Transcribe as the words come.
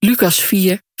Lucas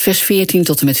 4, vers 14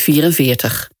 tot en met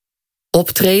 44.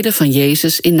 Optreden van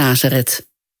Jezus in Nazareth.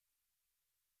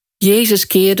 Jezus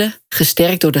keerde,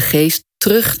 gesterkt door de Geest,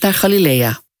 terug naar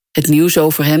Galilea. Het nieuws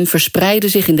over hem verspreidde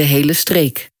zich in de hele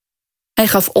streek. Hij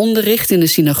gaf onderricht in de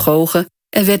synagoge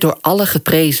en werd door allen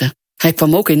geprezen. Hij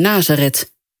kwam ook in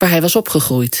Nazareth, waar hij was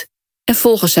opgegroeid. En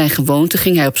volgens zijn gewoonte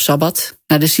ging hij op Sabbat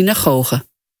naar de synagoge.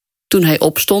 Toen hij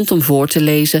opstond om voor te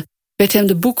lezen, werd hem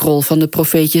de boekrol van de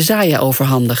profeet Jesaja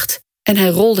overhandigd. En hij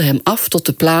rolde hem af tot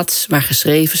de plaats waar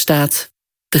geschreven staat: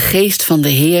 De geest van de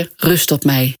Heer rust op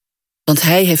mij, want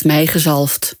hij heeft mij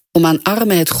gezalfd. Om aan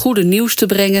armen het goede nieuws te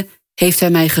brengen, heeft hij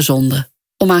mij gezonden.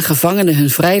 Om aan gevangenen hun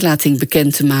vrijlating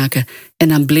bekend te maken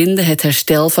en aan blinden het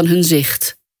herstel van hun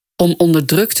zicht. Om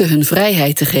onderdrukten hun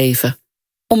vrijheid te geven.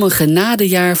 Om een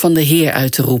genadejaar van de Heer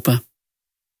uit te roepen.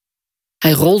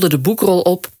 Hij rolde de boekrol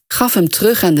op, gaf hem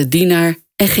terug aan de dienaar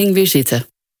en ging weer zitten.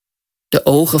 De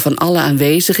ogen van alle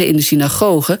aanwezigen in de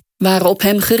synagoge waren op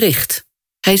hem gericht.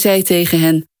 Hij zei tegen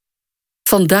hen: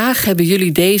 Vandaag hebben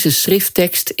jullie deze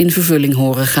schrifttekst in vervulling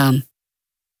horen gaan.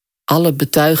 Alle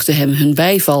betuigden hem hun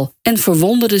bijval en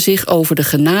verwonderden zich over de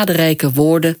genaderijke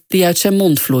woorden die uit zijn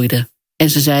mond vloeiden. En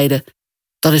ze zeiden: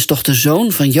 Dat is toch de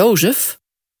zoon van Jozef?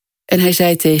 En hij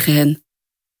zei tegen hen: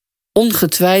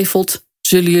 Ongetwijfeld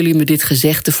zullen jullie me dit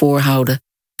gezegde voorhouden.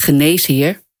 Genees,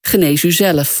 Heer, genees u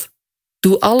zelf.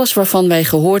 Doe alles waarvan wij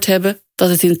gehoord hebben dat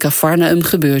het in Kafarnaum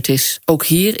gebeurd is, ook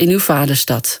hier in uw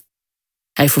vaderstad.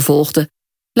 Hij vervolgde: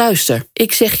 Luister,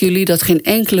 ik zeg jullie dat geen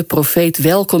enkele profeet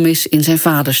welkom is in zijn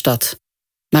vaderstad.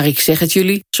 Maar ik zeg het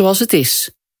jullie zoals het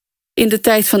is. In de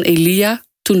tijd van Elia,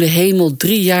 toen de hemel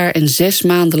 3 jaar en 6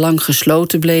 maanden lang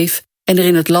gesloten bleef en er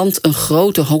in het land een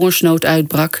grote hongersnood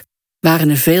uitbrak, waren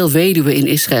er veel weduwen in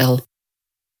Israël.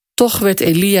 Toch werd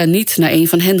Elia niet naar een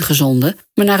van hen gezonden,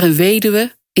 maar naar een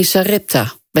weduwe in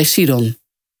Sarepta, bij Sidon.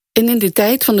 En in de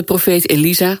tijd van de profeet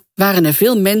Elisa waren er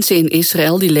veel mensen in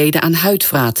Israël die leden aan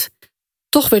huidvraat.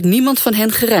 Toch werd niemand van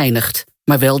hen gereinigd,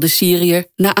 maar wel de Syriër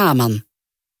Naaman.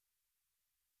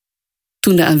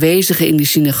 Toen de aanwezigen in de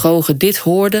synagoge dit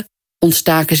hoorden,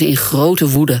 ontstaken ze in grote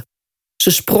woede.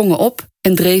 Ze sprongen op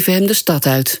en dreven hem de stad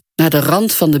uit, naar de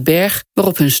rand van de berg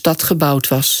waarop hun stad gebouwd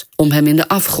was, om hem in de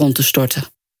afgrond te storten.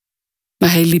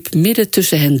 Maar hij liep midden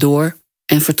tussen hen door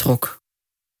en vertrok.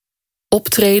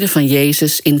 Optreden van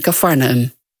Jezus in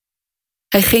Kafarnaum.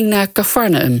 Hij ging naar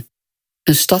Kafarnaum,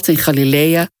 een stad in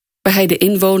Galilea, waar hij de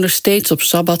inwoners steeds op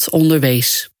Sabbat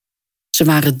onderwees. Ze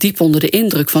waren diep onder de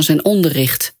indruk van zijn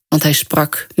onderricht, want hij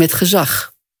sprak met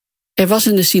gezag. Er was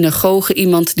in de synagoge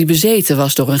iemand die bezeten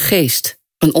was door een geest,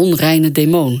 een onreine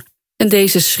demon. En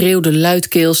deze schreeuwde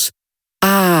luidkeels: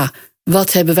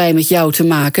 wat hebben wij met jou te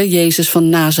maken, Jezus van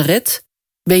Nazareth?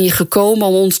 Ben je gekomen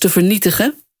om ons te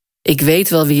vernietigen? Ik weet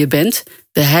wel wie je bent,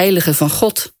 de heilige van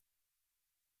God.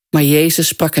 Maar Jezus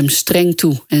sprak hem streng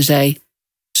toe en zei: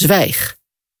 Zwijg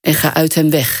en ga uit hem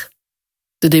weg.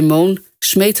 De demon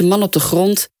smeet de man op de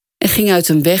grond en ging uit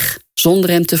hem weg zonder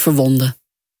hem te verwonden.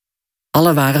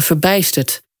 Allen waren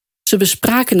verbijsterd. Ze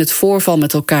bespraken het voorval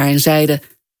met elkaar en zeiden: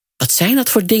 Wat zijn dat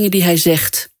voor dingen die hij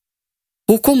zegt?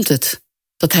 Hoe komt het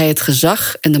dat hij het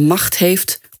gezag en de macht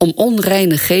heeft om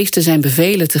onreine geesten zijn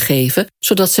bevelen te geven,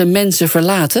 zodat ze mensen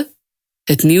verlaten?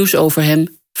 Het nieuws over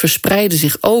hem verspreidde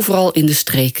zich overal in de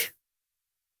streek.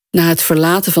 Na het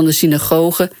verlaten van de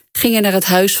synagoge ging hij naar het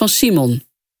huis van Simon.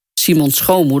 Simons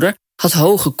schoonmoeder had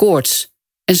hoge koorts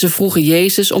en ze vroegen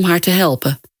Jezus om haar te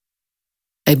helpen.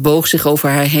 Hij boog zich over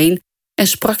haar heen en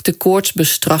sprak de koorts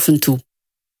bestraffend toe.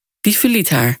 Die verliet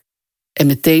haar en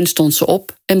meteen stond ze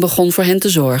op en begon voor hen te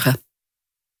zorgen.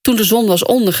 Toen de zon was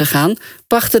ondergegaan,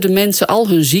 brachten de mensen al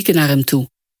hun zieken naar hem toe,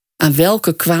 aan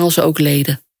welke kwaal ze ook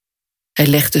leden. Hij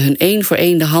legde hun 1 voor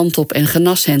 1 de hand op en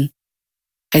genas hen.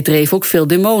 Hij dreef ook veel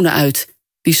demonen uit,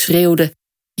 die schreeuwden: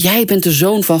 Jij bent de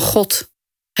Zoon van God.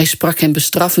 Hij sprak hen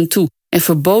bestraffend toe en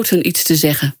verbood hun iets te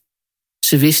zeggen.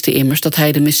 Ze wisten immers dat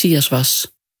hij de Messias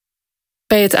was.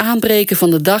 Bij het aanbreken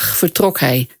van de dag vertrok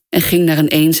hij en ging naar een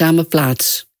eenzame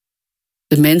plaats.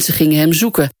 De mensen gingen hem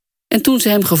zoeken en toen ze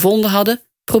hem gevonden hadden,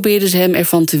 probeerden ze hem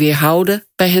ervan te weerhouden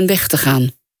bij hen weg te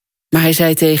gaan. Maar hij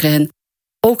zei tegen hen: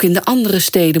 Ook in de andere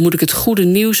steden moet ik het goede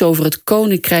nieuws over het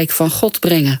koninkrijk van God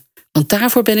brengen, want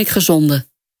daarvoor ben ik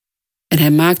gezonden. En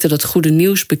hij maakte dat goede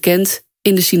nieuws bekend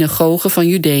in de synagoge van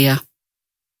Judea.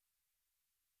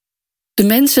 De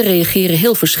mensen reageren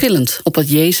heel verschillend op wat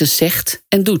Jezus zegt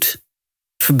en doet.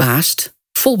 Verbaasd,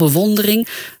 vol bewondering,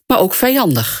 maar ook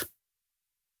vijandig.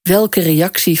 Welke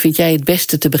reactie vind jij het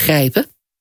beste te begrijpen?